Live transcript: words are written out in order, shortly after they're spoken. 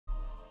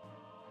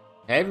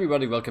Hey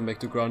everybody, welcome back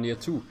to Grandia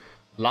 2.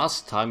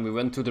 Last time we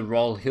went to the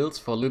Royal Hills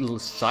for a little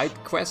side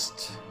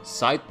quest,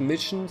 side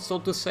mission so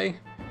to say.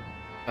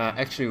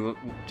 Actually, we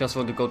just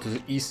want to go to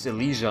the East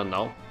Elysia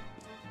now.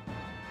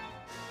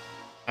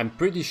 I'm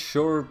pretty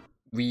sure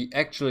we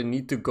actually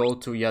need to go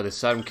to the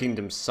Siren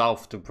Kingdom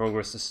South to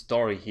progress the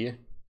story here.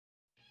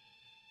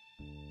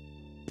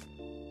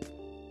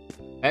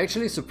 I'm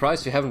actually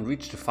surprised we haven't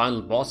reached the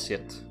final boss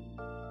yet.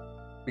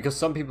 Because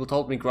some people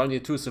told me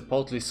Grandia 2 is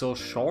supposedly so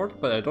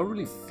short, but I don't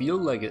really feel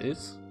like it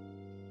is.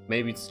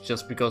 Maybe it's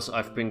just because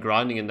I've been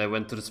grinding and I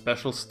went to the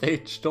special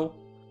stage though.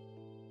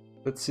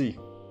 Let's see.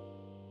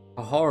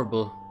 How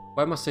horrible.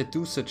 Why must I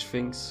do such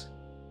things?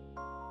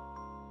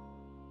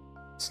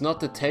 It's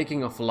not the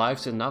taking of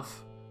lives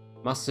enough.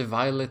 Must I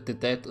violate the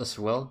dead as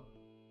well?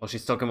 Or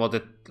she's talking about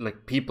that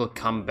like people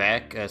come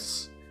back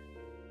as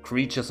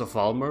creatures of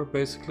Valmer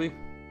basically.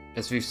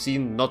 As we've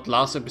seen not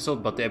last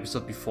episode but the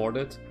episode before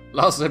that.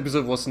 Last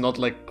episode was not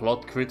like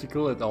plot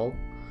critical at all.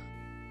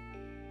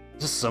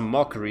 This is a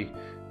mockery.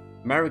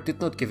 Marek did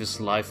not give his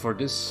life for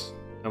this.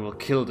 I will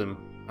kill them.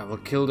 I will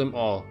kill them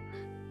all.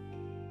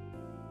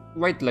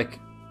 Wait, like,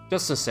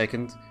 just a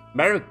second.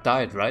 Marek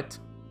died, right?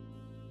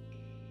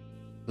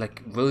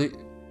 Like, do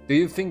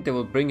you think they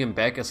will bring him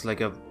back as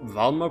like a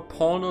Valmer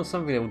pawn or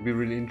something? That would be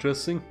really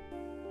interesting.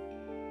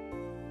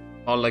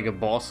 Or like a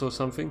boss or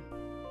something.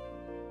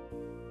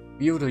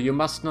 Yudo, you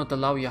must not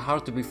allow your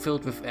heart to be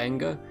filled with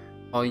anger,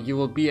 or you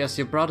will be as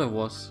your brother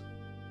was.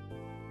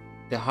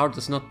 The heart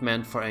is not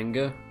meant for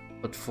anger,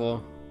 but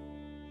for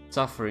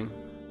suffering.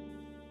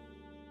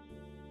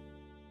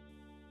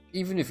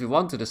 Even if we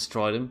want to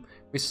destroy them,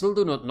 we still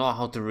do not know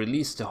how to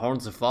release the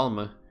horns of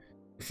Valmer.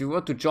 If you were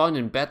to join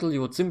in battle,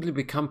 you would simply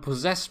become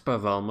possessed by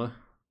Valmer.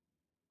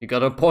 You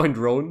got a point,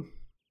 Roan.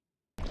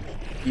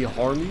 You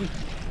horny?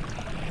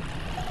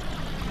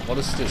 What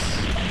is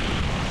this?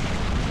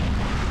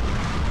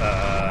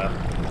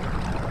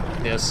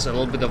 There's a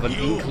little bit of an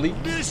inkling.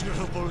 You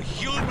miserable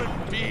human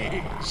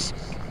beings!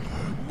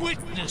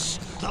 Witness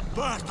the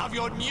birth of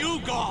your new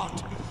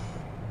god!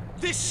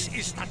 This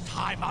is the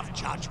time of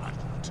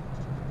judgment.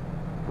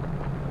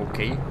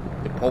 Okay,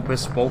 the Pope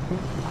has spoken.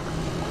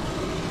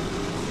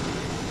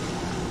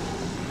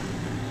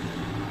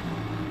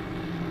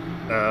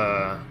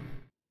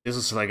 This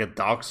is like a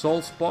Dark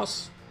Souls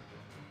boss?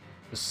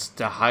 This is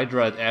the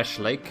Hydra at Ash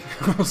Lake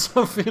or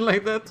something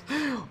like that?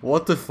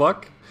 What the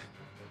fuck?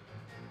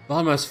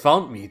 Valmer has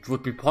found me. It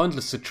would be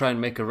pointless to try and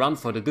make a run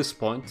for it at this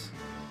point.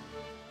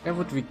 Where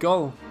would we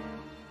go?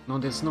 No,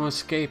 there's no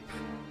escape.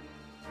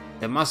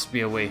 There must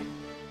be a way.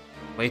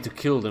 Way to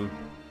kill them.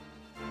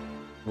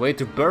 Way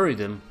to bury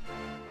them.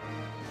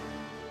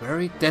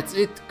 Buried? That's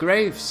it,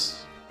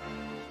 graves!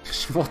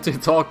 What they're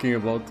talking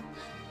about.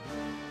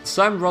 The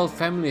Siren royal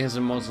family has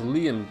a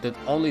mausoleum that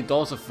only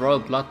those of royal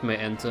blood may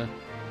enter,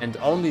 and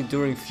only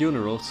during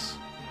funerals.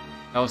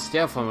 I was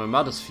there for my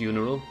mother's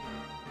funeral.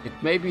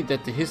 It may be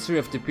that the history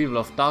of the people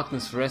of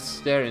darkness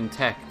rests there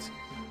intact.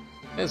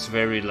 That's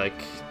very like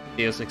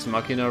Deus Ex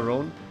Machina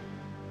Roan.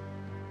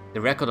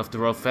 The record of the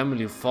royal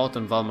family who fought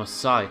on Valmer's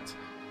side.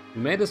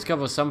 We may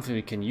discover something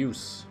we can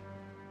use.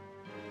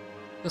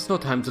 There's no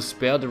time to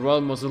spare, the royal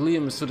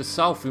mausoleum is to the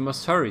south, we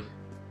must hurry.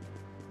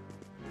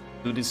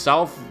 To the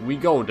south we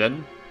go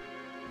then.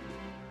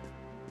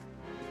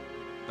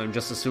 I'm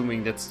just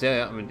assuming that's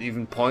there, I mean it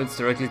even points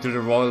directly to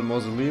the royal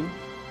mausoleum.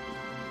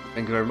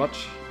 Thank you very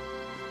much.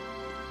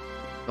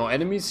 No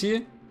enemies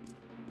here?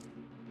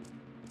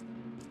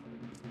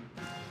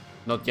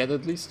 Not yet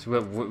at least.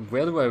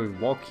 Where do I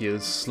walk here?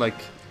 It's like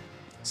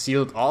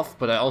sealed off,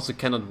 but I also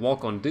cannot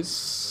walk on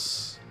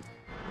this.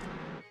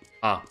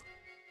 Ah.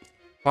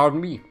 Pardon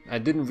me, I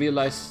didn't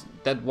realize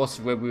that was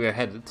where we were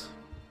headed.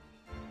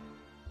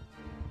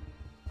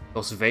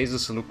 Those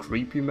vases look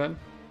creepy, man.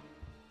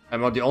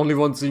 Am I the only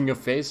one seeing a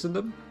face in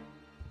them?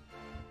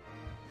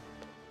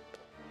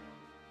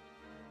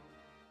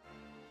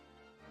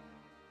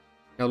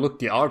 Now look,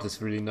 the art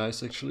is really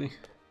nice actually.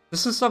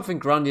 This is something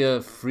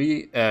Grandia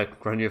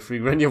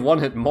 1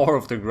 had more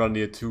of than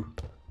Grandia 2.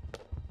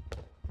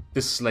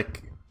 This is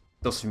like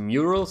those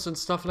murals and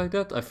stuff like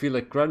that. I feel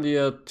like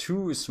Grandia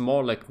 2 is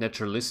more like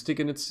naturalistic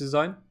in its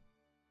design.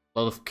 A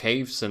lot of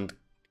caves and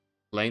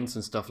plains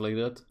and stuff like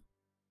that.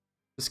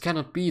 This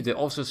cannot be, they're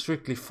also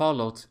strictly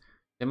followed.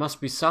 There must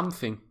be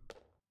something.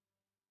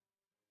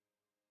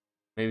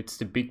 Maybe it's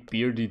the big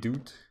beardy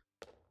dude.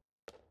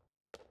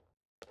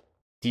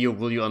 Theo,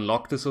 will you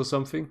unlock this or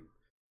something?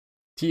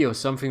 Theo,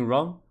 something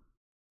wrong?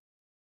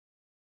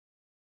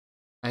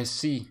 I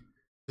see.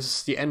 This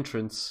is the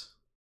entrance.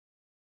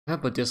 Yeah,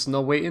 but there's no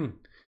way in.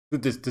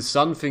 Dude, the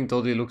sun thing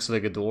totally looks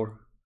like a door.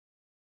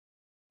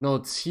 No,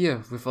 it's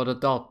here, without a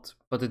doubt.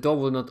 But the door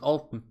will not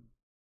open.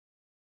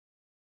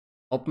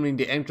 Opening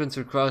the entrance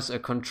requires a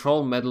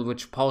control medal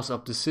which powers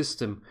up the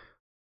system.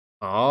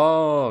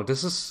 Oh,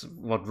 this is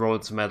what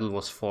Rhodes medal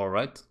was for,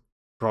 right?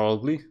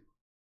 Probably.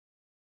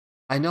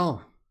 I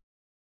know.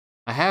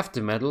 I have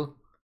the medal.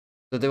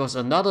 So there was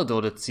another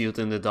door that sealed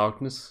in the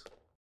darkness.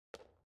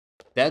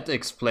 That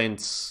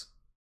explains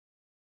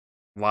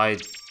why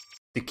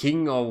the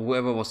king or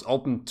whoever was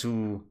open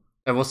to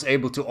was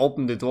able to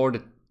open the door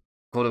that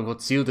quote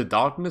unquote sealed the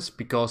darkness,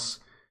 because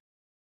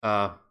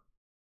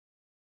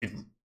it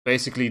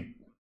basically,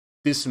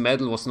 this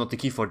medal was not the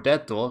key for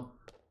that door,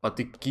 but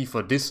the key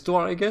for this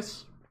door, I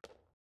guess.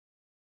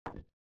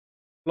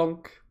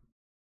 Plonk.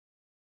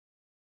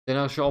 Then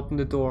I shall open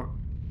the door.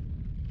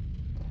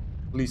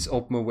 Please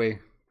open my way.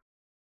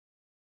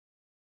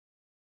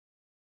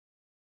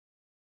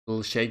 A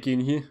little shaky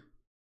in here.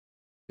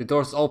 The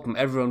door's open,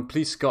 everyone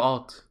please go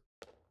out.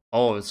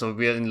 Oh, so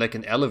we're in like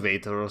an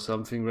elevator or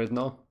something right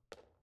now.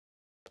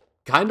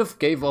 Kind of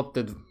gave up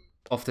that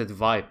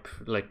vibe.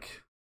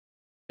 Like,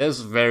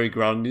 that's very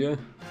Grandia.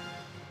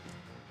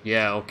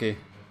 Yeah, okay.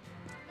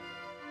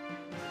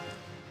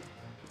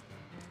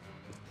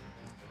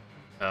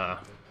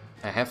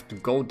 I have to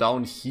go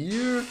down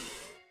here.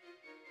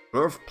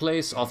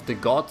 Birthplace of the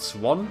Gods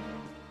 1.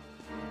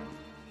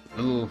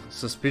 A little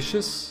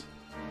suspicious.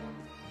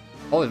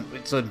 Oh,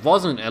 so it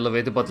wasn't an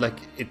elevator, but like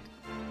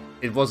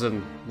it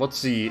wasn't.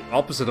 What's the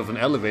opposite of an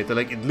elevator?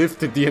 Like, it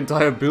lifted the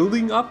entire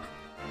building up?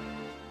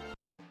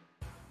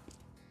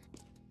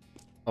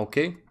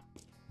 Okay.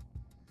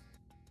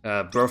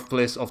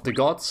 Birthplace of the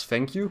Gods,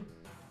 thank you.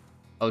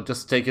 I'll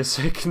just take a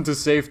second to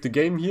save the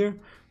game here.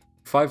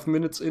 5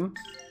 minutes in.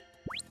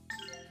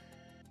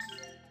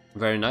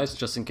 Very nice,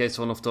 just in case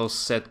one of those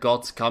said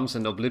gods comes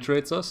and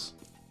obliterates us.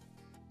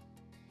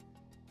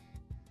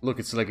 Look,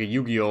 it's like a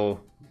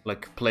Yu-Gi-Oh!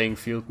 Like playing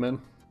field,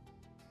 man.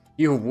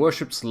 He who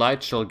worships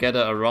light shall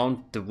gather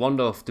around the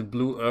wonder of the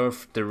blue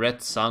earth, the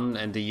red sun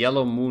and the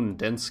yellow moon,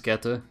 then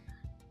scatter.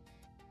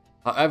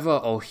 However,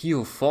 oh, he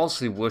who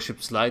falsely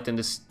worships light and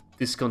is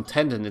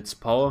discontent in its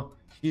power,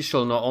 he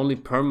shall know only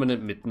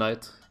permanent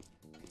midnight.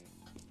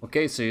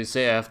 Okay, so you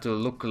say I have to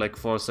look like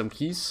for some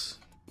keys.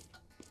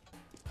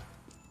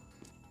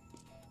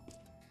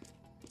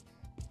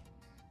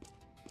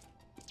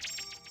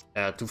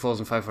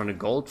 2,500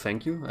 gold,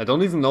 thank you. I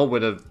don't even know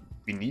whether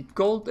we need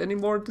gold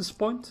anymore at this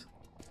point.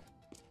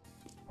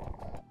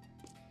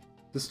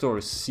 This door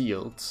is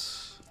sealed.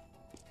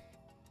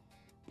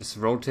 Just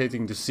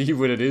rotating to see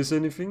whether it is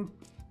anything.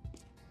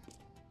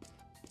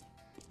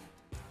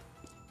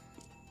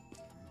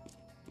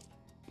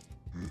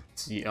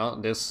 Let's see,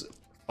 there's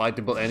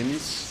fightable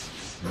enemies.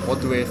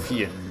 What do we have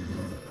here?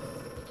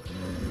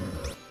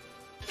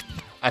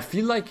 I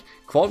feel like,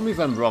 quote me if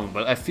I'm wrong,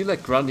 but I feel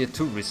like Grandia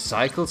 2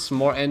 recycles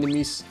more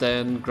enemies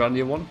than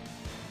Grandia 1.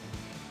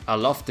 I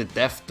love the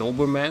deaf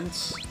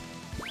Dobermans.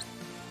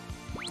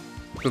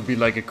 Could be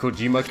like a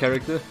Kojima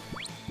character.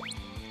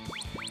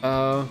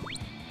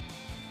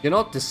 You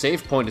know, the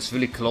save point is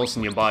really close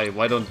nearby.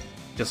 Why don't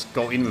just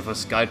go in with a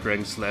Sky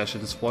Dragon Slash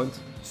at this point?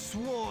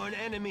 Sworn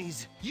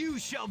enemies, you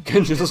shall be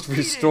Can just defeated.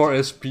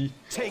 restore SP.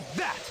 Take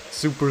that!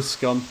 Super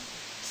scum.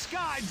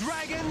 Sky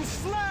Dragon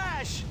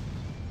Slash!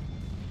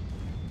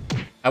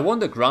 I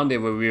wonder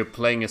Grandia where we are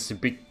playing as a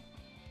big,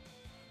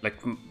 like,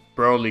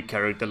 burly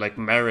character like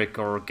Merrick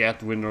or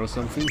Gatwin or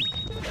something.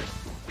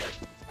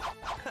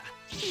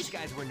 These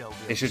guys were no good.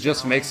 They should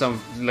just make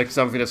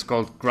something that's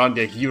called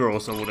Grandia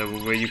Heroes or whatever,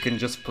 where you can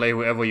just play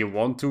whoever you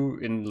want to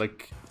in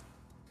like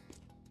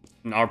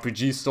an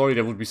RPG story.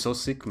 That would be so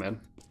sick, man.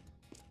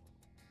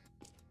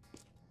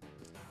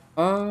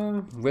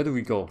 Where do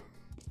we go?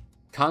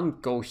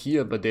 Can't go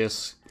here, but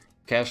there's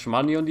cash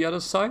money on the other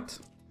side.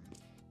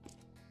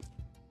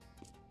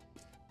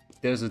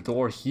 There's a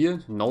door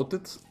here,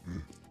 noted.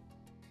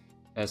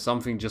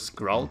 Something just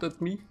growled at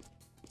me.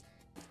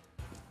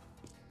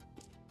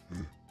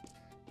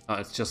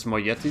 It's just more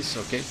Yetis,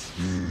 okay.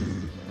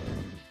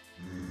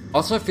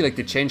 Also, I feel like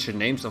they changed the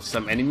names of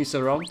some enemies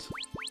around.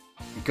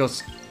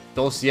 Because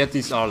those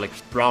Yetis are like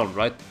brown,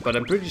 right? But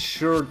I'm pretty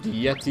sure the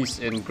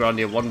Yetis in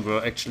Grandia 1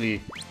 were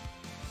actually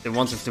the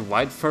ones with the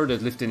white fur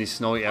that lived in the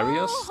snowy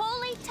areas. Oh,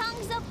 holy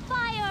tongues of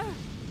fire!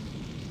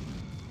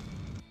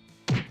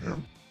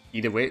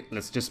 Either way,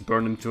 let's just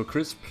burn them to a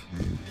crisp.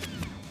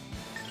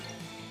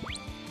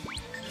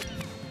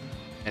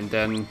 And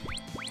then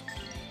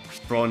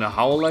throw in a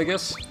howl, I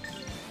guess.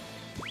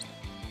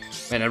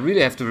 Man, I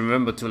really have to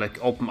remember to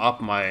like open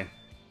up my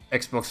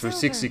Xbox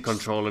 360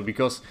 controller,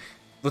 because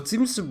what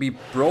seems to be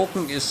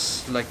broken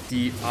is like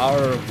the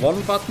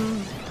R1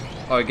 button,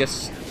 or I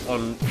guess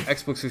on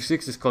Xbox 360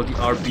 it's called the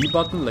RB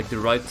button, like the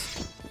right,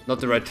 not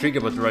the right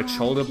trigger but the right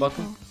shoulder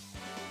button.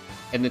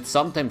 And it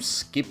sometimes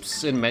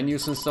skips in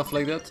menus and stuff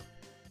like that.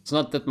 It's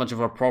not that much of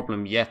a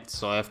problem yet,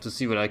 so I have to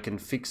see whether I can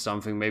fix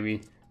something.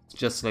 Maybe it's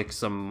just like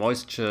some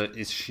moisture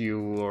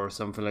issue or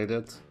something like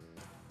that.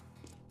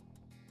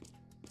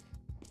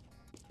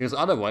 Because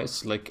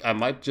otherwise, like, I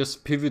might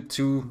just pivot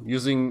to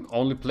using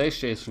only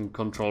PlayStation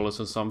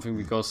controllers or something,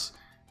 because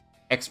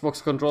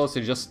Xbox controllers,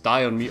 they just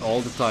die on me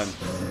all the time.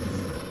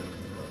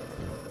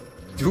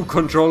 2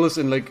 controllers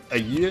in like a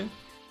year?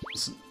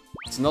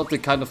 It's not the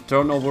kind of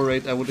turnover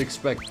rate I would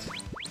expect.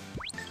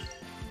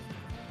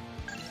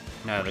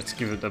 Now let's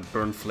give it a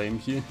burn flame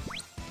here.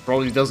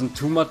 Probably doesn't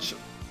too much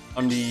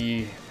on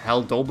the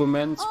Hell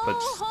Dobermans, but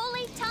Oh,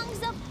 holy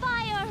tongues of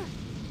fire!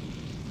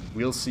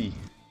 we'll see.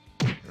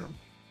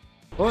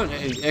 Oh,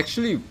 and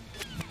actually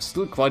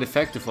still quite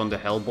effective on the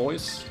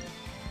Hellboys.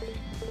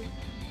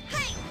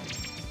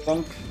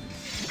 Bonk.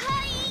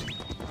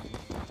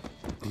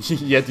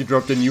 Yet he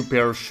dropped a new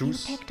pair of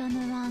shoes. You picked on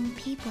the wrong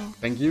people.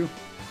 Thank you.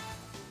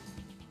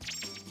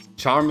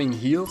 Charming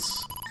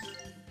heels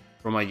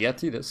from a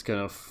Yeti. That's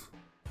kind of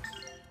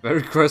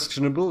very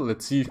questionable.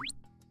 Let's see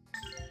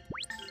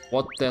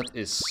what that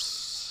is.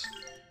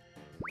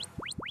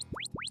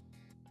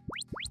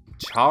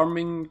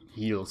 Charming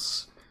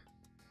heels.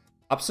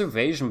 Ups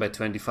evasion by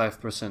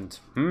 25%.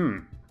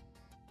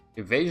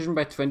 Evasion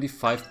by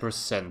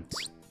 25%.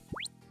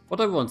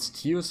 What are ones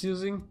Tio's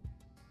using?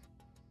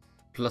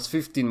 Plus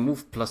 15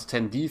 move, plus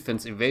 10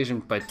 defense,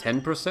 evasion by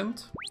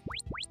 10%?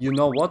 You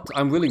know what?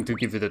 I'm willing to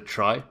give it a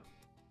try.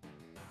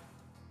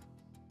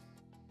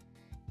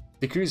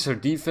 Decrease her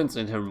defense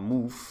and her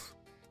move.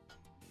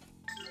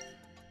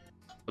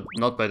 But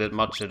not by that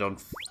much, I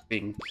don't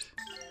think.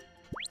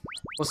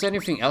 Was there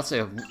anything else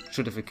I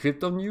should have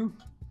equipped on you?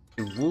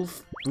 The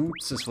wolf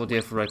boots is what you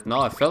have right now.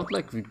 I felt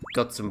like we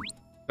got some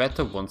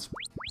better ones,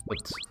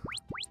 but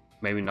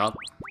maybe not.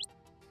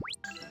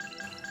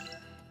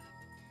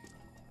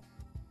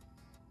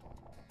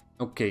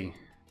 Okay.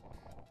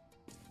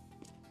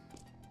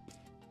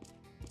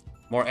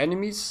 More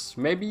enemies,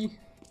 maybe?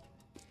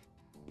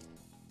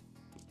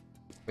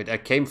 Wait, I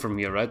came from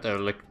here, right?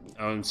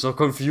 I'm so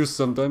confused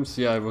sometimes.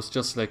 Yeah, I was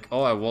just like,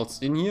 oh, I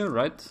waltzed in here,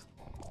 right?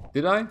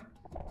 Did I?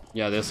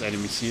 Yeah, there's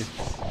enemies here.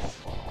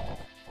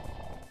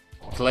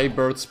 Clay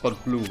birds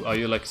but blue. Are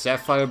you like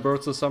sapphire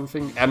birds or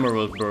something?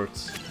 Emerald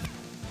birds.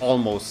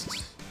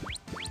 Almost.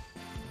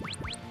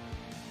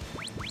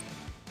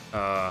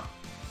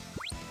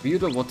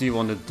 Weirdo, what do you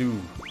want to do?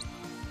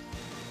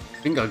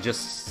 I think I'll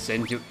just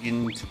send you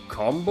into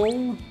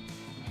combo?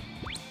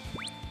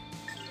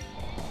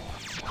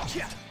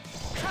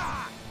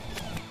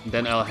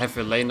 Then I'll have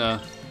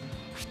Elena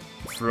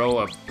throw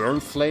a burn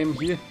flame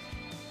here.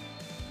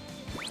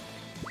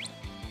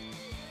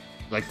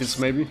 Like this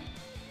maybe?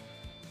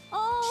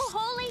 Oh,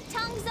 holy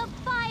tongues of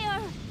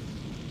fire!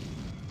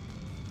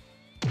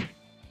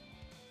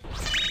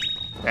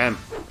 Damn.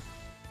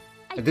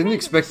 I didn't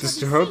expect this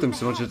to hurt them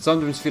so much. It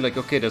sometimes feel like,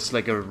 okay, there's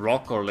like a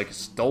rock or like a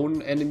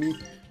stone enemy.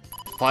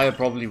 Fire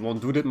probably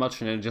won't do that much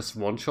and then it just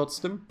one-shots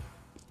them.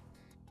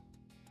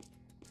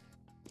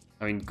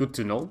 I mean, good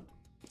to know.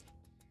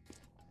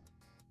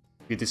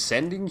 We're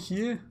descending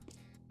here?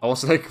 I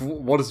was like,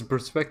 what is the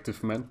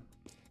perspective, man?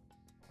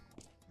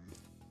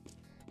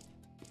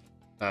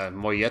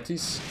 More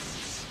Yetis?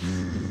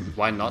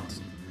 Why not?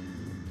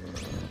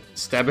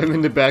 Stab him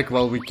in the back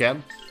while we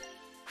can.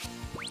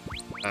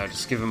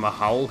 Just give him a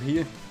howl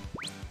here.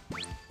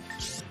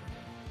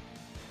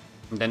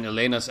 And then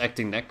Elena's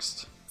acting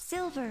next.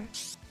 Silver.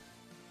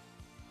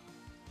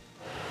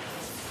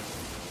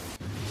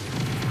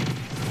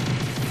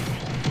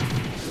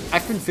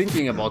 I've been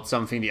thinking about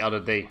something the other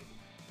day.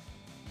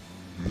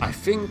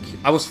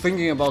 I was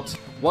thinking about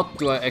what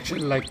do I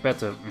actually like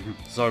better.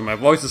 Sorry, my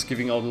voice is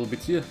giving out a little bit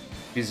here.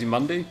 Busy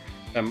Monday.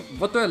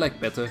 What do I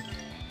like better?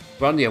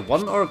 Grandia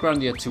 1 or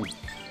Grandia 2?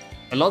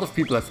 A lot of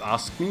people have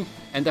asked me,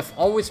 and I've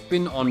always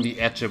been on the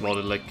edge about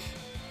it. Like,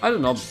 I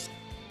don't know,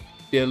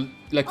 they're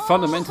like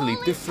fundamentally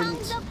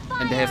different,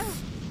 and they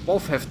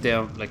both have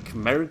their like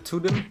merit to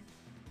them.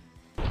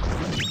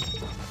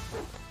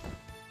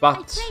 But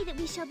I pray that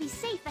we shall be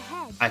safe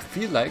ahead. I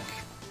feel like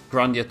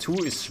Grandia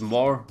 2 is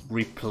more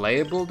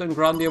replayable than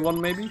Grandia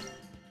 1 maybe.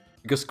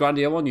 Because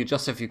Grandia 1 you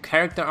just have your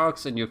character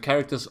arcs and your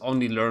characters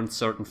only learn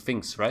certain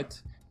things, right?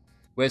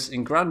 Whereas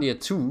in Grandia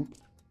 2,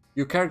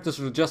 your characters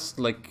will just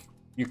like,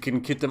 you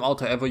can kit them out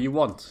however you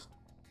want.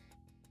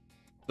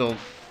 So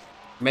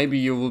maybe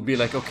you will be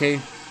like, okay,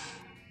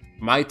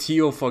 my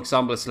Tio for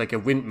example is like a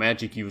wind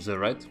magic user,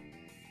 right?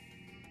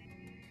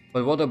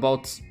 But what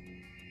about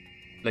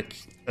like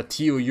a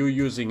Tio you're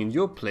using in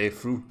your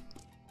playthrough?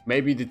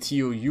 Maybe the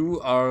Tio you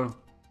are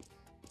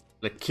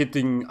like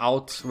kitting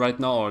out right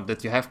now, or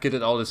that you have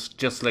kitted out, is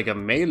just like a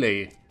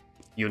melee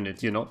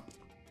unit, you know?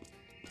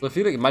 So I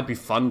feel like it might be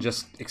fun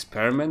just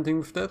experimenting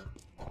with that.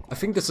 I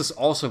think this is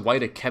also why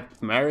they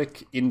kept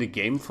Marek in the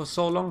game for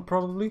so long,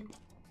 probably.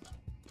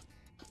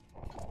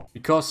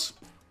 Because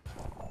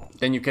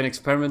then you can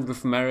experiment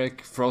with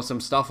Marek, throw some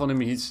stuff on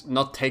him, he's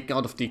not taken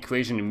out of the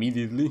equation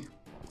immediately.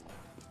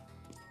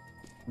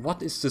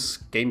 What is this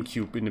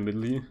GameCube in the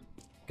middle here?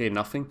 Okay,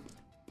 nothing.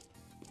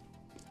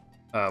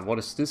 What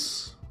is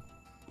this?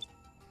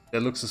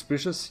 That looks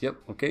suspicious, yep,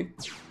 okay.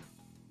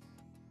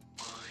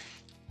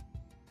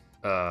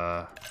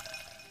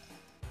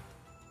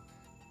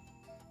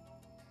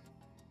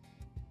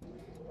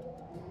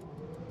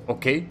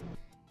 Okay.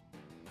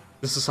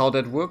 This is how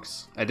that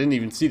works. I didn't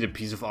even see the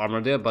piece of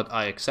armor there, but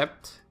I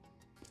accept.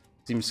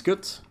 Seems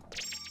good.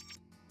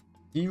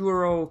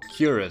 Hero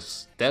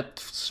Curious. That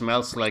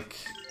smells like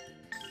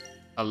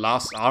a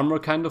last armor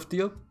kind of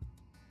deal.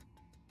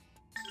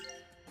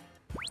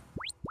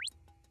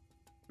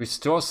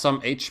 Restore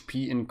some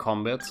HP in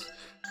combat.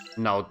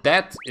 Now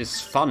that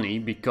is funny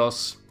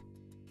because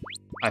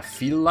I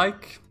feel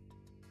like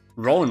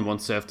Rowan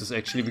wants to have this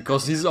actually,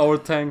 because he's our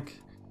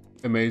tank.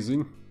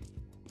 Amazing.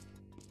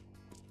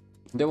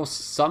 There was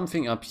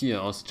something up here.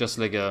 It was just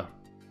like a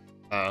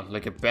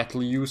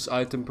battle use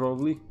item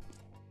probably.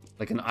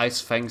 Like an Ice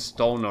Fang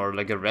stone or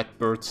like a Red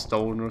Bird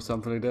stone or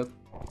something like that.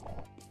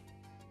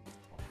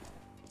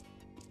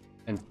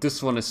 And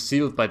this one is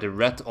sealed by the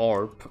red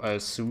orb, I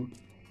assume.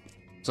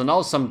 So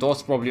now some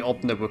doors probably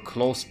open that were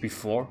closed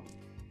before.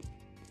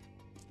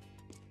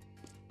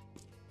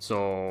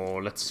 So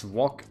let's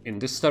walk in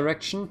this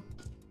direction.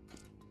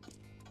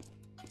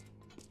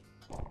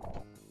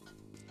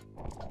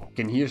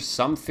 Can hear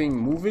something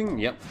moving.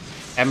 Yep.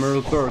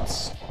 Emerald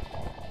birds.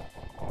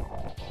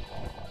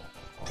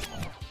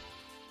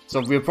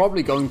 So we're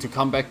probably going to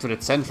come back to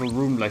that central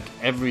room like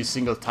every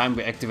single time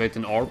we activate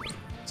an orb.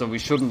 So we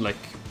shouldn't like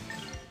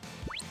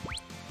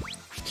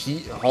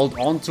hold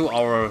on to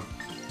our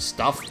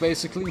stuff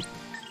basically.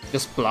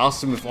 Just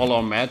blast them with all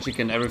our magic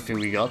and everything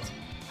we got.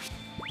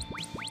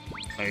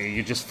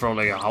 You just throw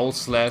like a howl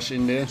slash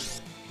in there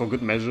for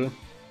good measure.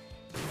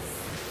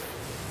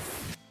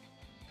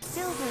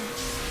 Silver.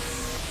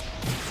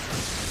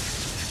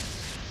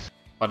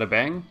 Bada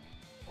bang.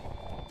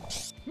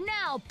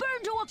 Now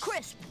burn to a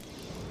crisp.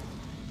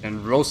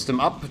 And roast them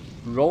up,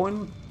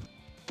 Rowan.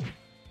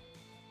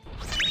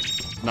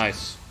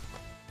 Nice.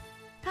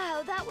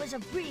 Oh, that was a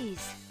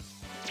breeze.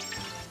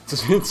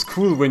 It's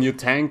cool when your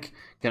tank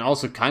can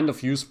also kind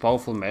of use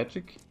powerful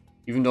magic,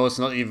 even though it's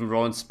not even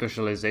Rowan's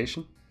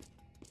specialization.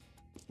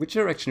 Which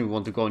direction we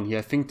want to go in here?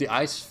 I think the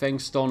Ice Fang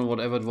stone or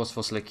whatever it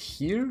was like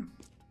here?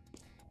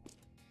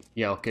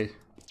 Yeah, okay.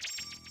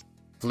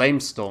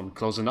 Flamestone,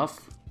 close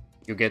enough.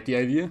 You get the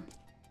idea.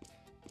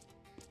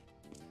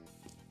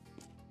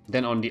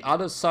 Then on the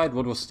other side,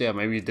 what was there?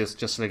 Maybe there's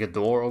just like a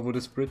door over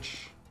this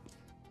bridge.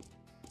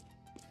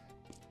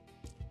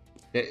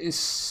 There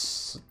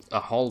is a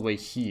hallway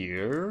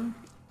here.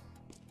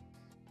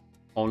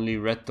 Only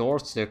red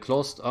doors, they're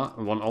closed.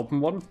 One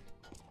open one.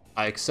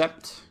 I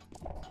accept.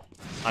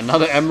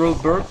 Another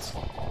emerald bird.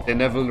 They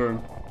never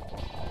learn.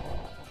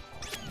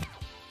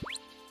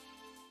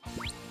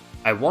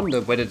 I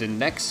wonder whether the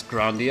next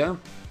Grandia...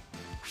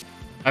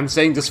 I'm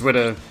saying this with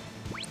a...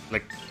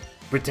 like,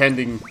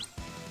 pretending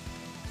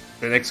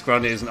the next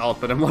Grandia isn't out,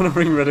 but I'm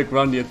wondering whether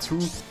Grandia 2,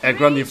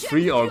 Grandia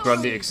 3 or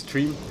Grandia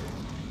Extreme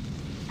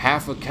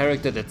have a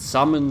character that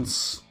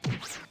summons,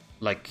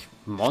 like,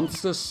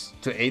 monsters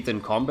to aid in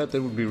combat.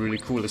 That would be really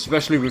cool,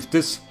 especially with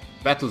this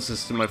battle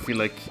system. I feel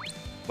like,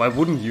 why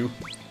wouldn't you?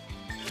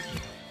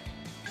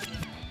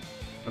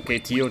 Okay,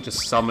 Tio,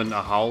 just summon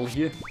a howl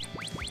here.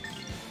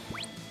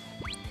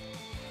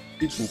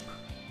 Beep boop.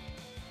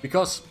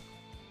 Because,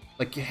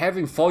 like,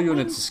 having 4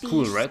 units is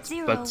cool, right?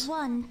 But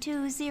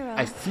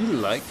I feel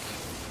like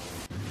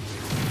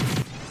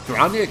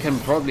Grandia can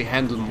probably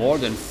handle more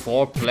than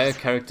 4 player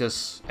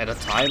characters at a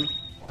time.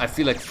 I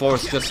feel like 4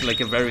 is just like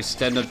a very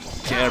standard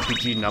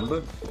JRPG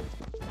number.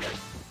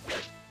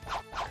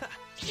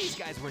 These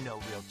guys were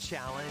no real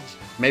challenge.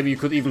 Maybe you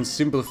could even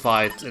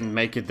simplify it and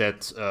make it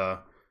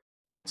that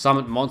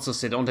summoned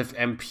monsters, they don't have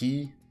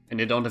MP and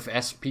they don't have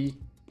SP.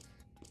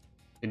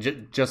 They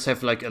just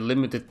have like a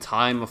limited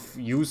time of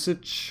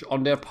usage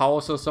on their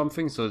powers or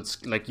something, so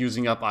it's like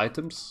using up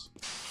items.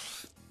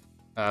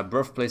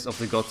 Birthplace of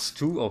the Gods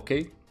 2,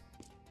 okay.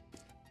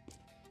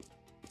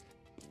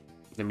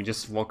 Let me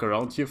just walk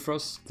around here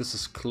first. This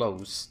is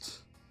closed.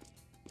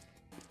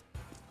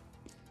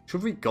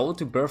 Should we go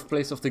to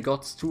Birthplace of the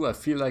Gods 2? I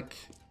feel like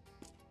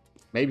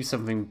maybe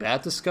something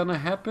bad is gonna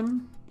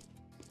happen.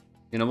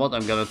 You know what,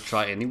 I'm gonna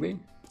try anyway.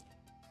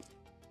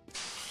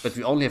 But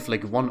we only have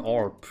like 1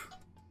 orb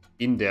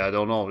in there, I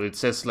don't know. It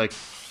says like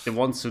the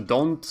ones who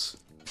don't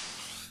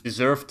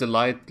deserve the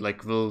light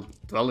like will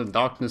dwell in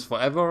darkness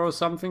forever or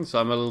something, so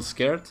I'm a little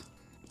scared.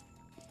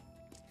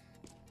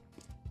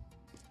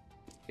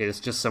 Okay, there's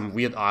just some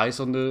weird eyes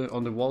on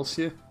the walls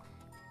here.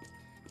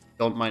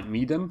 Don't mind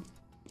me them.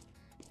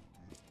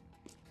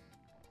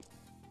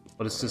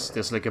 What is this?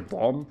 There's like a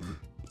bomb.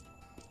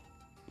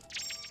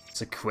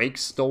 It's a quake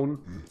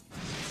stone.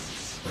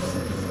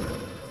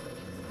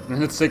 And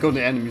let's take on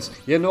the enemies.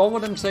 You know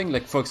what I'm saying?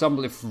 Like, for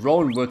example, if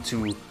Rowan were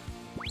to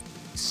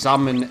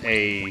summon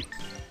a...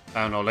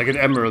 I don't know, like an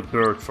emerald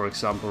bird, for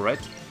example, right?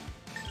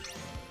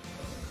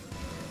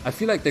 I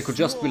feel like there could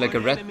just be like a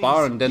red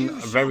bar and then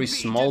a very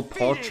small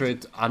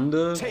portrait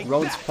under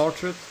Rowan's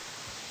portrait.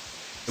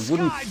 It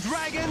wouldn't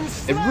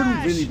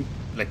really,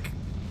 like,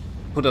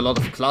 put a lot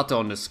of clutter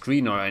on the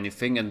screen or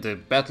anything, and the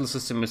battle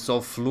system is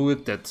so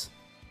fluid that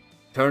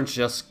turns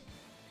just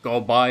go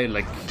by,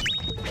 like,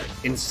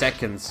 in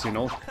seconds, you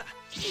know?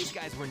 These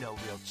guys were no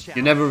real challenge.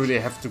 You never really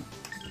have to,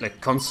 like,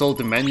 consult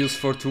the menus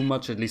for too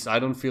much, at least I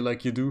don't feel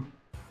like you do.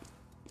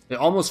 It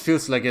almost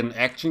feels like an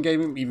action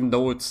game, even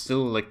though it's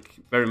still, like,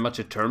 very much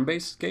a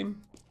turn-based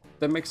game. If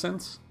that makes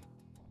sense?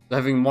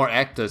 Having more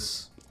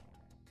actors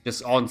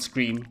just on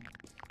screen,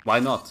 why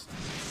not?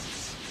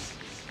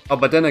 Oh,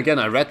 but then again,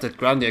 I read that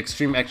Grandia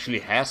Extreme actually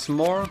has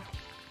more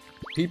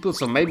people,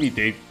 so maybe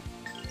they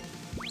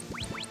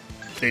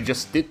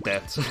just did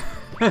that.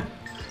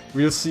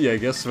 We'll see, I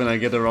guess, when I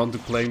get around to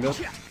playing that.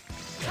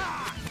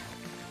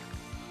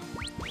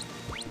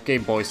 Okay,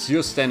 boys,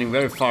 you're standing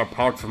very far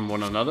apart from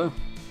one another.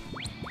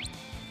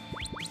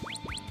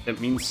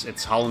 That means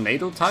it's Howl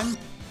Natal time.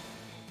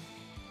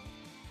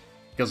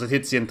 Because it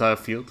hits the entire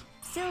field.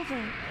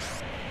 Silver.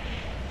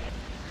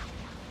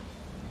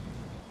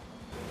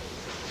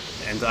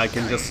 And I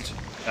can just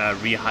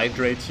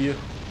rehydrate here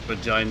with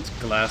a giant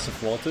glass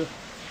of water.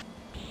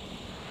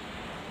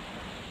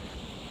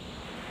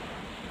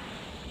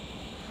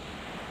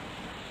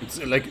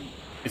 It's like,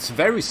 it's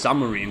very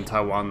summery in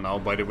Taiwan now,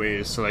 by the way.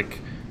 It's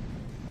like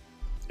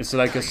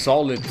a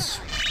solid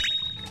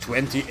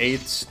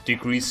 28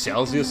 degrees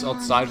Celsius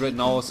outside right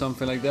now or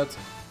something like that.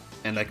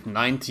 And like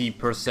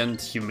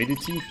 90%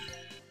 humidity.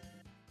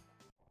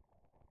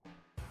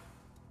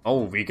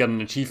 Oh, we got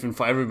an achievement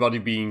for everybody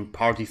being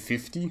party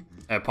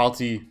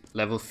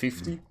level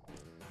 50.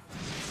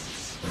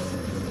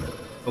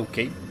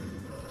 Okay.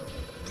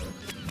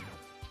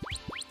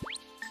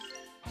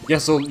 Yeah,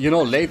 so, you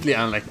know, lately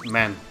I'm like,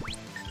 man,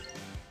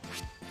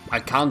 I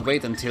can't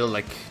wait until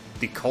like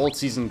the cold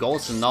season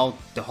goes and now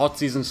the hot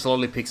season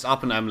slowly picks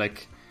up and I'm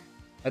like,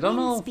 I don't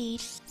know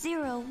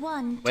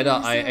whether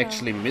I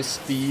actually miss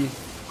the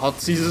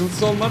hot season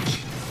so much.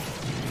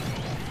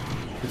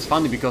 It's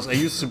funny because I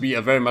used to be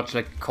a very much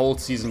like cold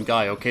season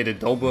guy. Okay, the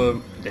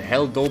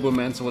Hell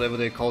Dobermans or whatever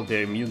they're called,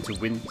 they're immune to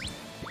wind.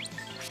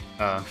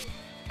 I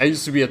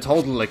used to be a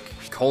total like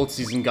cold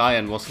season guy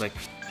and was like,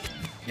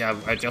 yeah,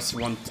 I just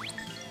want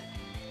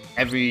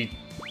every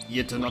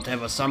year to not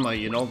have a summer,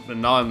 you know. But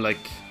now I'm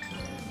like,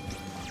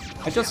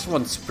 I just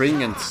want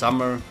spring and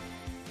summer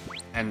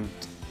and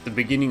the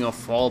beginning of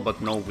fall,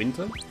 but no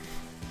winter.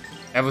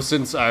 Ever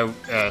since I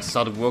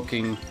started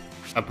working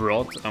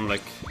abroad, I'm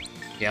like,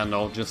 yeah,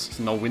 no, just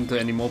no winter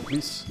anymore,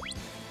 please.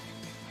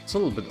 It's a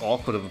little bit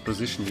awkward of a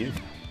position here.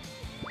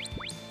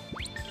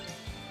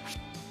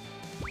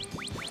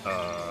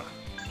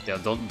 Yeah,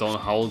 don't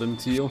howl them,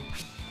 Tio.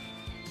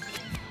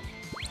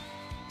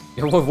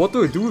 Yeah, well, what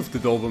do I do with the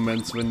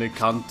Dobermans when they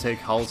can't take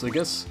howls, I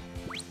guess?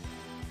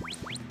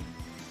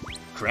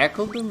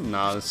 Crackle them?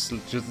 Nah, it's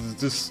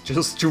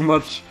just too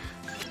much.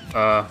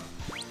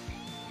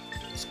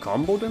 Just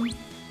combo them?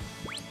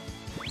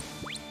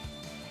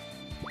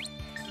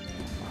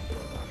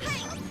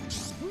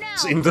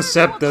 Let's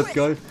intercept that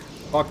guy.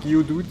 Fuck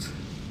you, dude.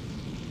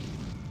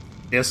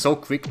 They're so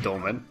quick though,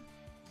 man.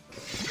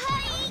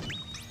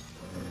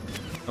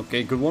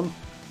 Okay, good one.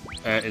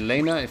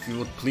 Elena, if you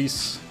would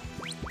please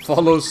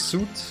follow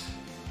suit.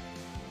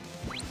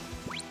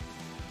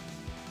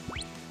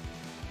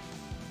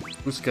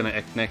 Who's gonna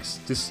act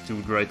next? This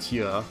dude right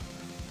here.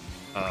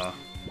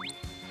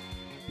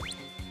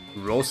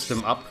 Roast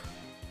them up.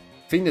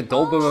 I think the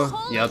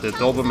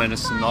Doberman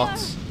is not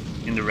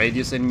in the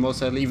radius anymore,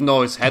 sadly. Even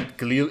though his head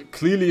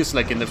clearly is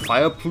like in the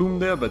fire plume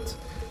there, but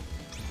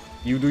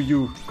you do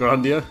you,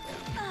 Grandia.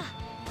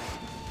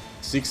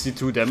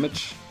 62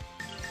 damage.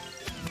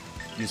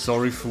 You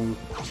sorry fool.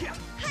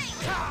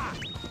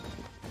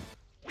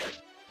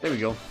 There we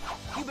go.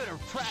 You better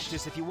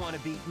practice if you want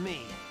to beat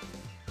me.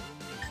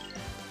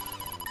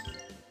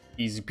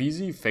 Easy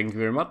peasy, thank you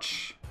very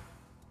much.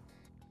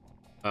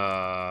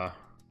 Where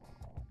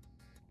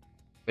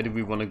do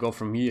we want to go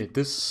from here?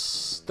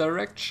 This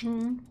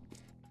direction?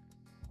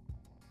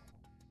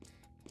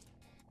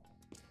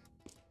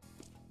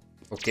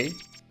 Okay.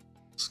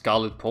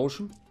 Scarlet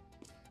Potion.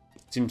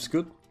 Seems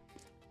good.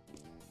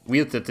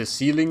 Weird that the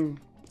ceiling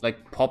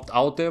like popped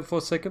out there for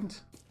a second.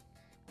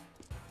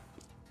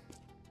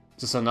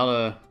 Just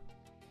another...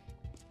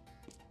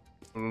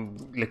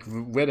 like,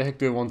 where the heck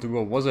do I want to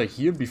go? Was I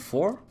here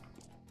before?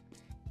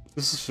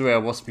 This is where I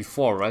was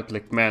before, right?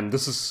 Like, man,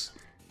 this is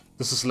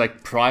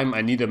like prime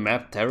I need a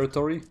map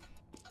territory.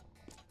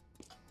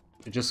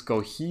 I just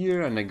go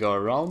here and I go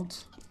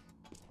around.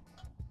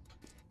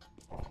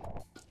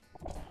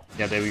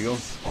 Yeah, there we go.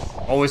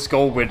 Always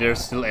go where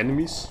there's still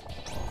enemies.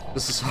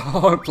 This is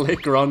how I play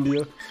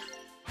Grandia.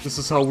 This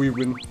is how we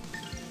win.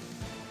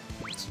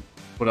 Let's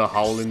put a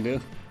howl in there.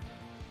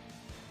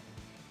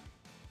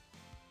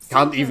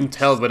 Can't even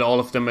tell whether all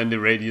of them are in the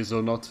radius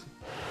or not.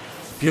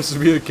 Appears to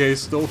be the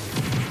case though.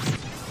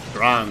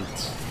 Grand.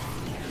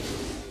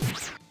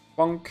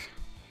 Bonk.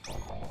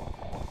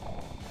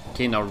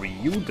 Okay, now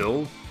Ryu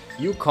though.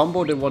 You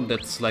combo the one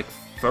that's like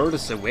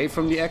furthest away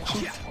from the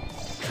action.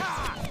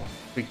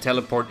 Quick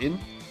teleport in.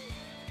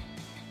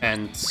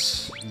 And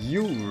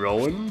you,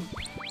 Rowan,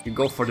 you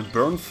go for the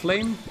burn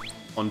flame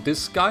on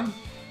this guy.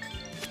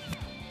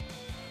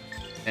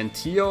 And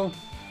Tio,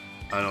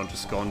 I don't know,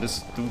 just go on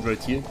this dude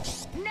right here.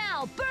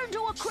 Now burn to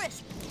a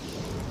crisp.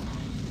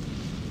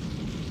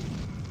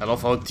 I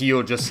love how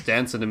Tio just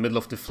stands in the middle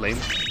of the flame.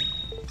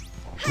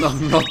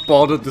 Not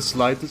bothered the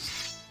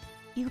slightest.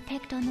 You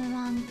picked on the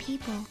wrong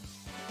people.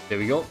 There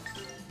we go.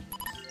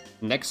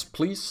 Next,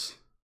 please.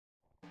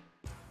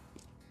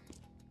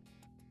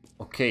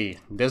 Okay,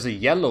 there's a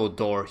yellow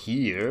door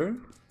here.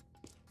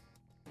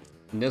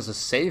 And there's a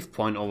save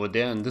point over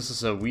there, and this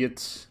is a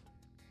weird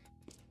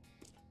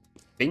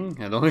thing.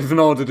 I don't even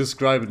know how to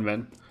describe it,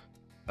 man.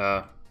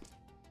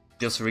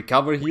 Just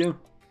recover here.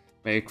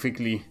 Very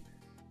quickly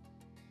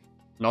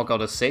knock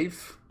out a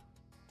save.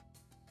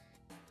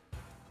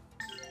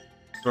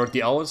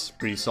 30 hours,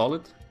 pretty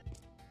solid.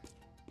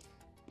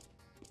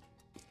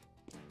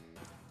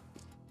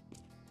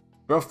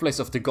 Birthplace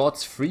of the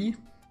Gods 3.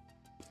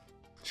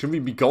 Should we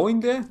be going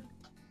there?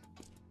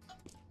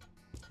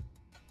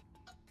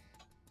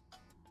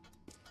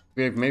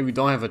 Maybe we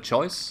don't have a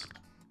choice.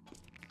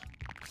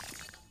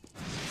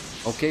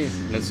 Okay,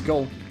 let's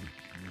go.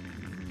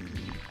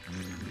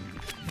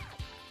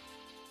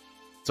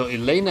 So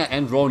Elena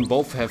and Rowan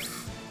both have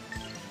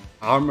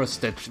armors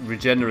that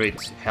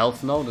regenerate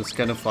health now. That's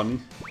kind of funny.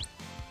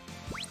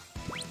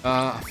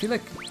 I feel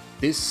like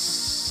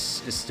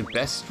this is the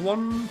best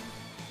one.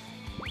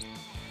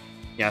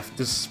 Yeah,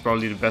 this is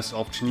probably the best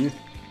option here.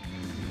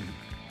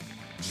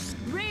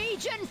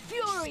 Rage and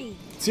fury.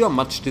 See how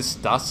much this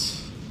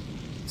does,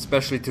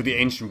 especially to the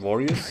Ancient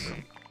Warriors.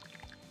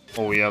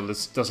 Oh yeah,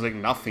 this does like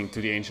nothing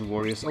to the Ancient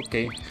Warriors.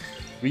 Okay,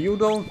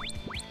 Ryudo,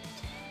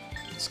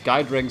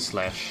 Skydragon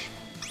Slash.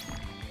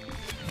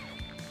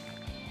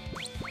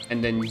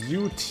 And then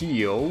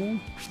UTO,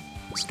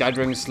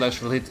 Skydragon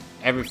Slash will hit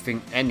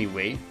everything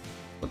anyway.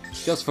 But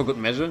just for good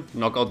measure,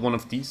 knock out one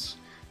of these.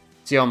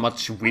 See how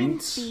much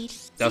wind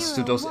does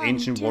to those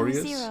Ancient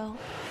Warriors.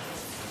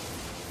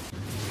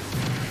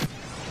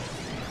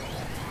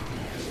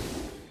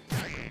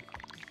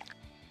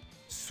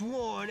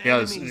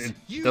 Yeah,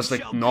 it does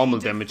like normal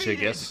damage, I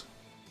guess.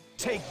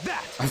 Take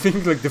that. I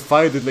think like the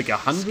fire did like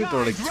 100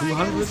 or like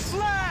 200.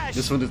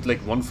 This one did like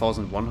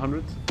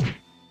 1100.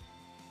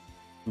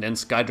 And then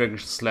Skydragon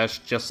Slash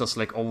just does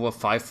like over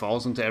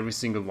 5000 to every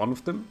single one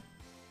of them.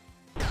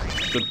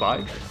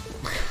 Goodbye.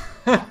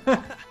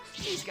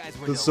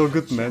 That's so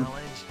good, man.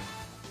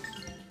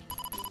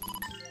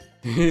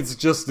 It's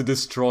just a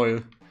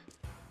destroyer.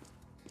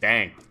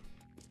 Dang.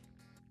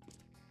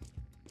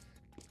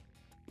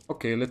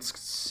 Okay, let's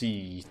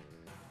see.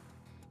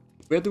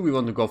 Where do we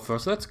want to go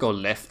first? Let's go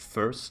left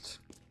first.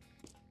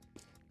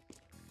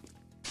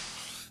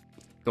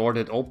 Door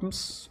that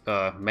opens.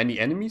 Many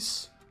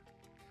enemies.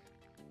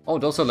 Oh,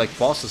 those are like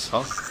bosses,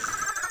 huh?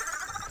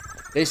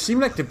 They seem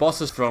like the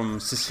bosses from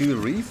Cecile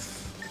Reeve.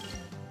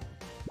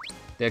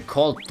 They're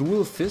called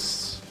Dual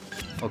Fists.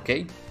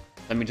 Okay.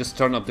 Let me just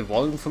turn up the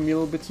volume for me a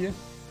little bit here.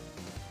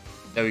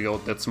 There we go,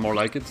 that's more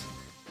like it.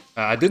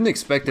 I didn't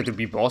expect there to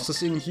be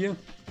bosses in here.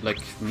 Like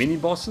mini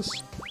bosses.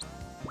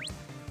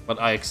 But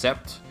I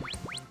accept.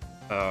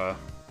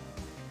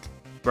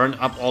 Burn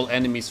up all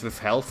enemies with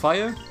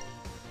Hellfire.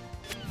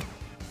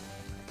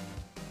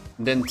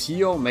 And then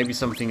Tio, maybe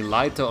something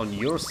lighter on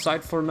your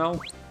side for now.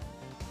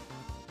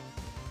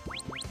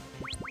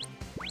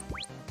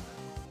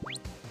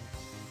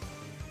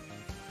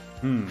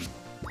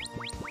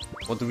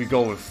 What do we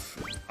go with?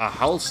 A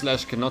Howl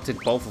Slash cannot hit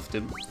both of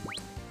them.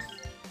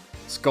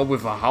 Let's go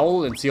with a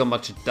Howl and see how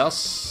much it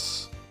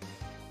does.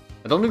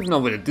 I don't even know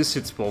whether this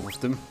hits both of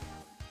them.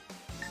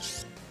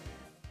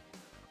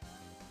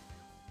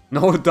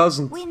 No, it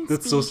doesn't.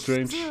 That's so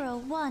strange.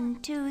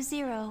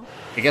 0120.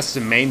 I guess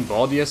the main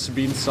body has to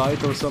be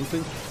inside or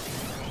something.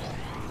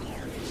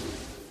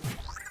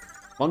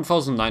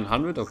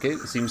 1900, okay,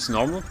 seems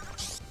normal.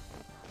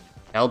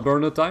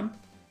 Hellburner time.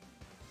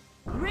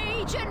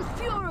 Rage and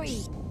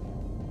fury.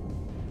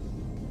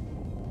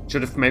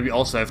 Should have maybe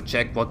also have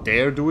checked what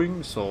they're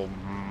doing, so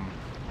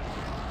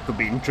could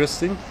be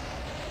interesting.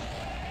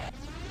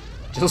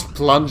 Just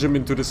plunge him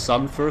into the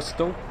sun first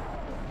though.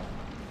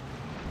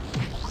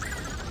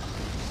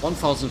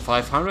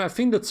 1500, I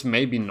think that's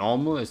maybe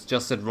normal, it's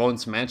just that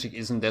Rowan's magic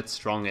isn't that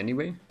strong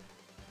anyway.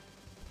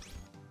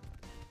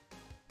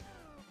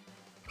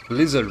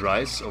 Blizzard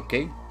Rise,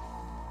 okay.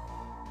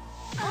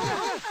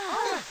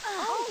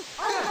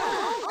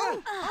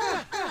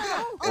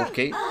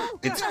 Okay,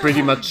 it's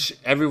pretty much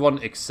everyone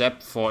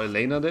except for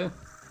Elena there.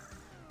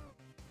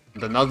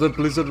 And another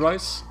Blizzard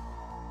Rise.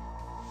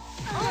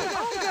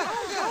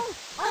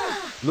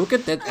 Look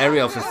at that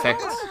area of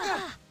effect.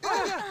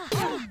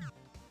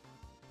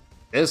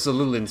 That's a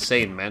little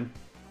insane, man.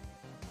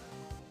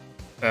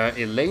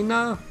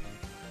 Elena.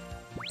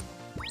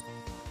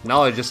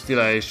 Now I just feel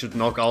I should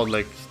knock out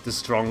like the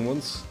strong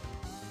ones.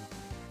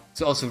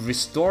 It also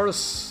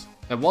restores.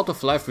 A Ward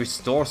of Life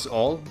restores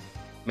all.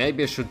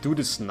 Maybe I should do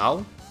this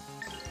now.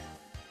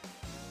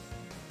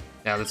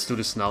 Yeah, let's do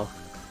this now.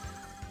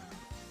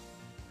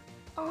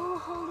 Oh,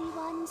 Holy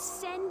One,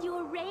 send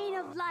your rain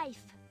of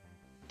life.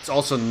 It's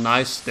also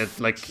nice that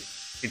like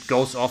it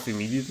goes off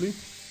immediately.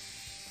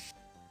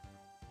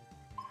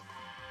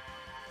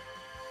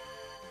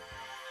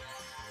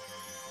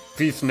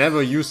 We've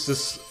never used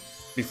this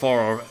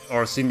before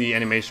or seen the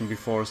animation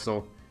before,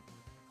 so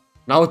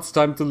now it's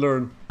time to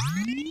learn.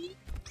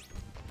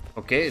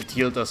 Okay, it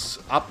healed us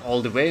up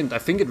all the way, and I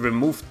think it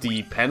removed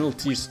the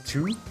penalties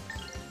too.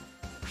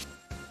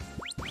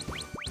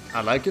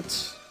 I like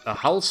it. A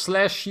Howl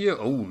Slash here.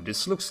 Oh,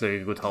 this looks like a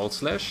good Howl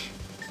Slash.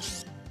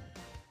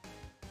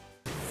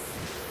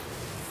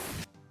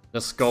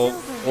 Let's go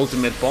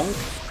Ultimate Bonk.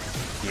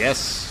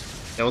 Yes,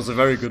 that was a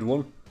very good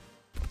one.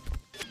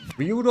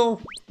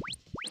 Ryudo.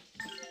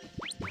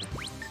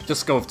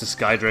 Just go with the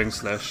Skydragon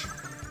Slash.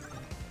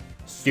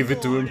 give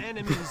it to him.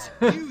 Enemies,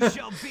 you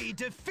shall be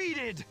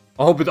defeated.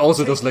 I hope it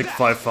also does like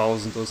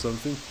 5,000 or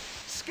something.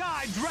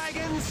 Sky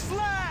Dragon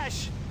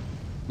Slash!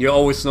 You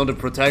always know the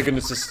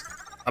protagonist is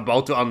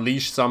about to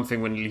unleash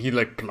something when he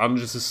like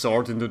plunges his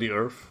sword into the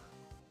earth.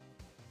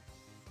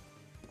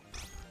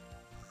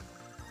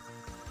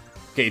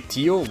 Okay,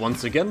 Tio,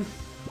 once again.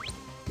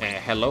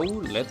 Hello,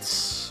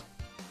 let's...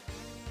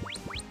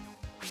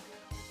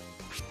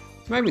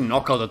 maybe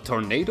knock out a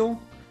tornado?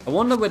 I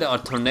wonder whether a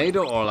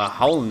tornado or a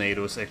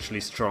howlnado is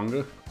actually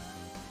stronger.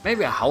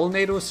 Maybe a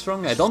howlnado is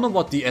stronger? I don't know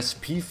what the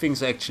SP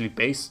things are actually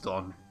based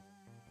on.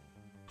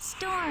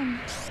 Storm.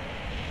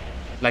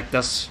 Like,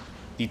 does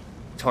the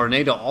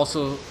tornado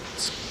also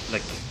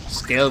like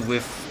scale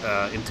with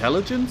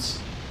intelligence?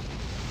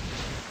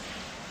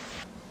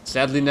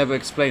 Sadly never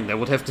explained. I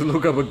would have to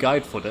look up a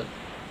guide for that.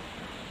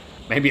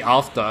 Maybe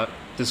after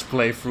this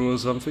playthrough or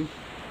something.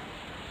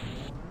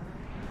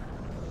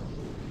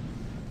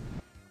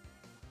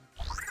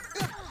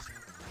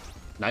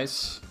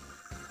 Nice.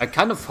 I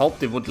kind of hoped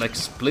they would like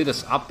split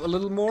us up a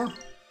little more.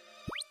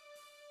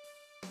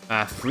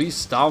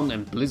 Freeze Down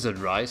and Blizzard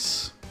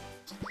Rise.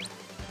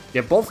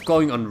 They're both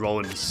going on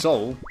Rowan,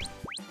 so...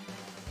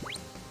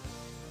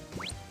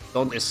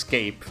 don't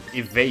escape.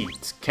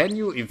 Evade. Can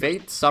you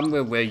evade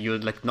somewhere where you're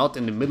like not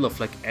in the middle of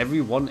like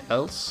everyone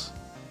else?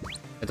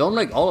 I don't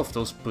like all of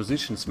those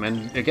positions,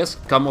 man. I guess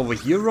come over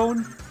here,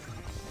 Rowan.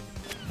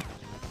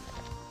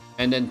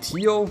 And then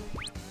Tio.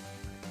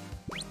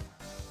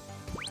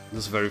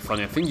 This is very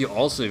funny. I think you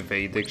also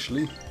evade,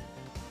 actually.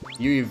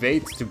 You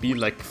evade to be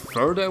like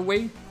further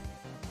away.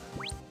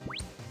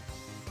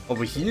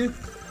 Over here.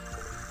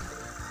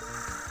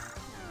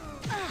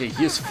 Okay,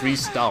 here's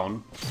Freeze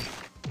Down.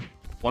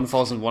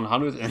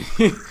 1100 and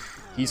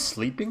he's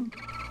sleeping.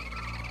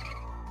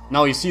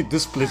 Now you see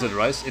this Blizzard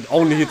Rise, it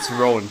only hits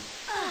Rowan.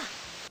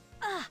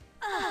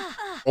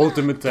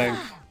 Ultimate tank.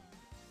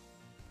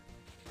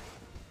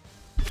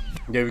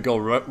 There we go,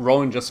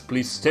 Rowan, just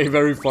please stay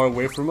very far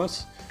away from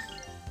us.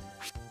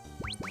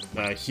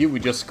 Here we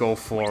just go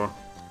for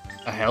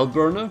a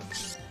Hellburner.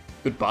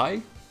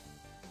 Goodbye.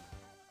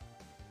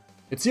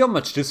 Let's see how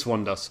much this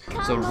one does.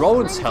 So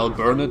Rowan's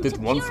Hellburner did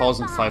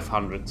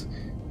 1500.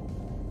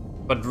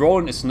 But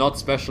Rowan is not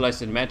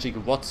specialized in magic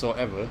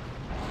whatsoever.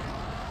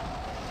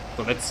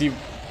 So let's see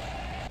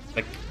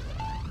like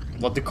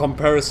what the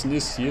comparison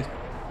is here.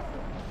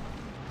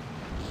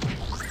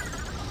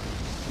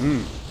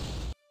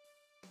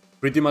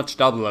 Pretty much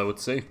double, I would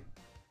say.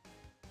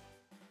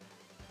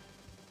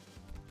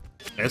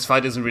 This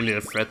fight isn't really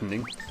that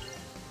threatening.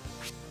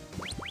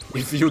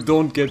 If you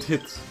don't get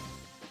hit.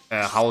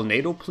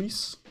 Howlnado,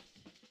 please.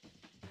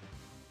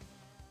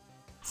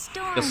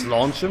 Storm. Just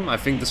launch him. I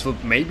think this will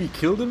maybe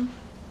kill them.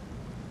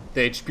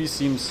 The HP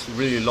seems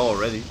really low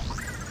already.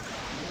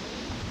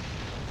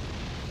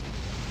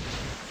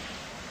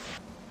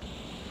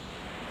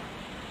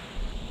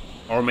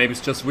 Or maybe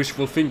it's just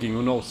wishful thinking,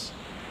 who knows.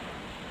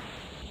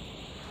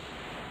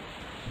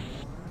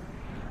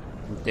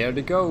 And there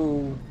they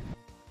go.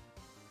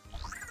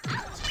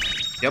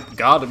 Yep,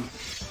 got him.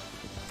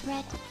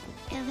 Threat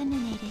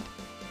eliminated.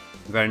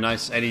 Very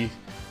nice. Any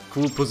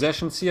cool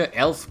possessions here?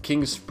 Elf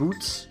King's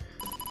Boots.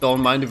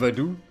 Don't mind if I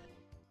do.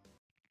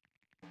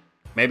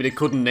 Maybe they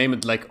couldn't name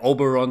it like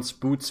Oberon's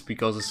Boots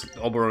because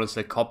Oberon is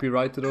like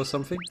copyrighted or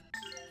something.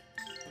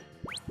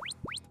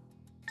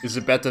 Is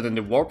it better than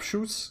the Warp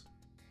Shoes?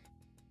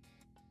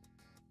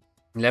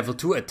 Level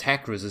 2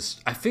 attack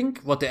resist. I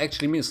think what they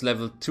actually mean is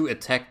level 2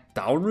 attack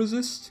down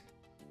resist.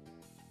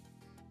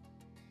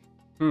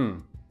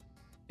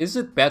 Is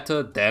it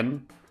better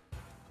than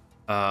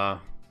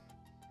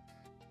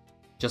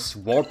just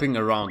warping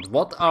around?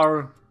 What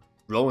are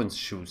Rowan's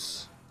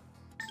shoes?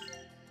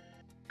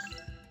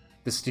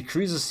 This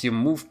decreases your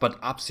move but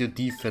ups your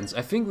defense.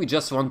 I think we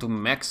just want to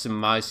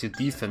maximize your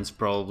defense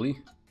probably.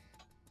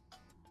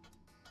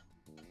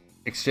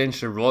 Exchange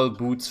the royal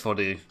boots for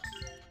the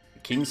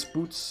king's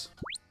boots.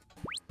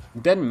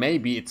 Then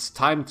maybe it's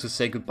time to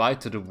say goodbye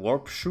to the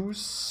warp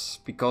shoes,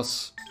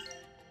 because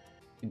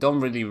we don't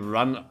really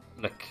run,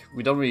 like,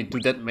 we don't really do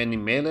that many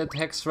melee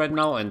attacks right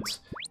now, and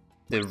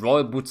the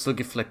royal boots will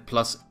give like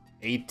plus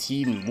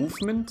 18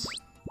 movement.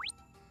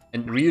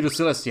 And Ryu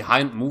still has the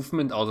highest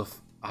movement out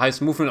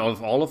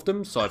of all of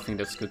them, so I think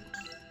that's good.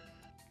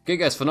 Okay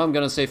guys, for now I'm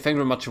gonna say thank you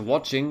very much for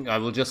watching. I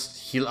will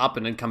just heal up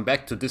and then come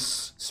back to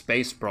this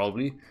space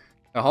probably.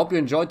 I hope you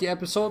enjoyed the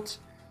episode.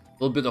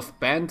 A little bit of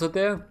banter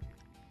there.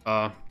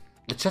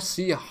 Let's just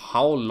see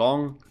how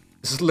long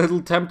this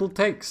little temple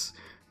takes.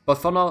 But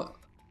for now,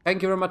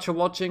 thank you very much for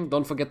watching.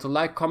 Don't forget to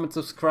like, comment,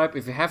 subscribe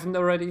if you haven't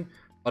already.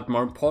 But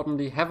more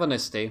importantly, have a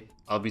nice day.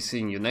 I'll be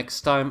seeing you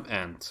next time,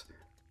 and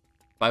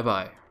bye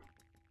bye.